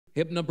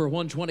Hip number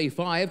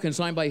 125,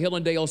 consigned by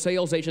Hillendale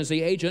Sales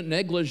Agency agent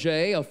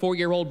Negligee, a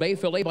 4-year-old bay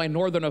filly by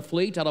Northern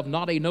Afleet out of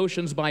Naughty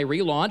Notions by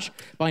Relaunch.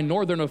 By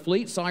Northern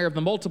Afleet, sire of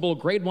the multiple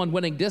Grade 1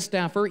 winning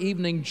Distaffer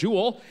Evening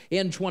Jewel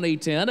in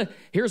 2010.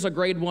 Here's a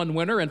Grade 1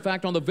 winner. In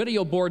fact, on the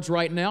video boards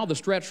right now, the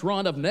stretch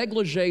run of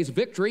Negligee's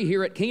victory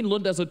here at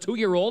Keeneland as a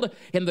 2-year-old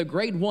in the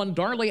Grade 1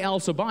 Darley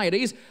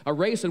Alcibiades, a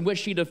race in which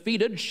she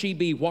defeated She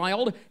Be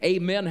Wild,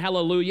 Amen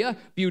Hallelujah,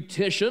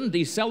 Beautician,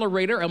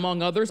 Decelerator,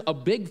 among others. A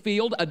big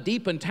field, a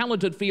deep and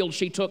talented field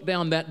she took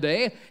down that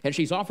day, and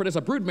she's offered as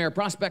a broodmare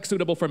prospect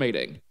suitable for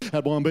mating.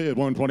 At one bid,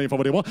 124,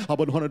 41, how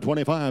about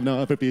 125,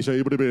 now 50,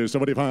 say, would it be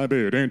 75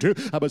 bid, and 2,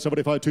 how about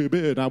 75, 2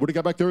 bid, now would it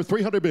got back there,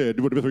 300 bid,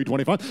 would it be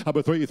 325, how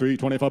about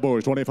 325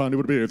 boys, 25,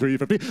 would it be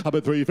 350, how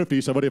about 350,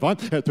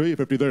 75, at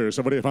 350 there,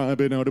 75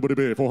 bid, now would it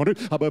be 400,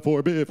 how about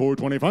 4 bid,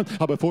 425,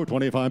 how about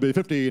 425 bid,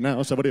 50,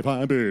 now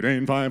 75 bid,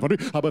 and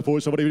 500, how about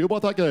 470,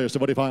 what like there,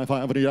 75,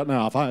 500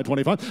 now,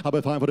 525, how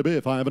about 500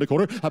 bid, 5 and a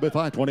quarter, how about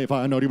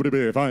 525, now would it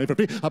be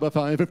 550, how about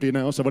 550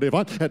 now,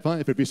 75, at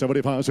 550,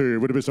 75, so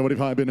would it be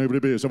 75 bid, would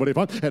it be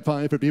 75, at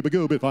 550, but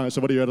go bid,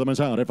 570 out of the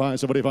man's out, at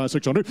 575,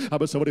 600, how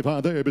about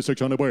 75 there, be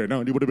 600 where,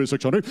 now you would have been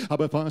 600, how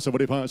about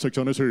 575,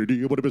 600, so do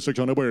you would have been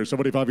 600 where,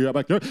 75 you're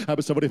back there, how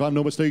about 75,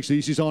 no mistakes,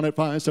 Easy's on at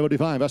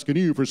 575, asking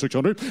you for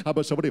 600, how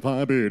about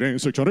 75 bid,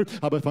 and 600,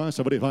 how about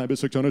 575 bid,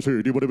 600,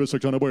 so do you would have been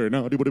 600 where,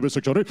 now you would have been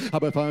 600, how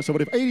about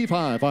 575,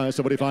 85,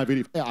 575,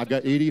 80, yeah, I've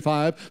got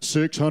 85,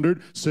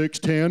 600,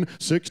 610,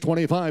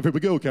 625, here we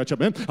go, catch up,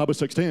 man, how about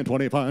 610,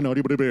 25, now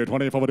you would have been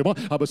 25, 41,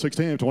 how about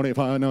 610,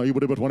 25, now you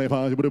would have been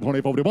 25, you would have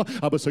been 24, 41,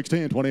 how about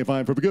 610,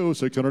 25, here we go,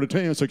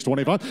 610,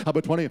 625, how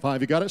about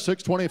 25, you got it,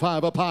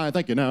 625 up high,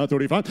 thank you, now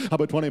 35, how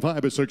about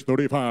 25 is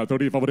 635,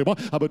 35, 41,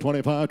 how about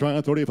 25,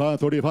 try 35,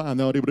 35,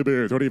 now you would have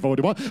been 34,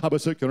 41, how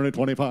about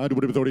 625, you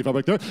would have been 35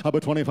 back there, how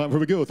about 25, here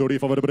we go,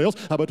 35, everybody else,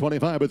 how about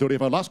 25,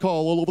 35, last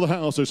call all over the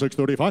house is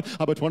 635,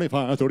 how about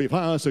 25,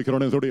 35,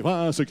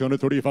 635,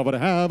 635 and a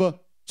half,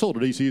 sold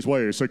at EC's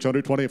way,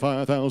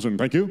 625,000,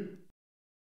 thank you.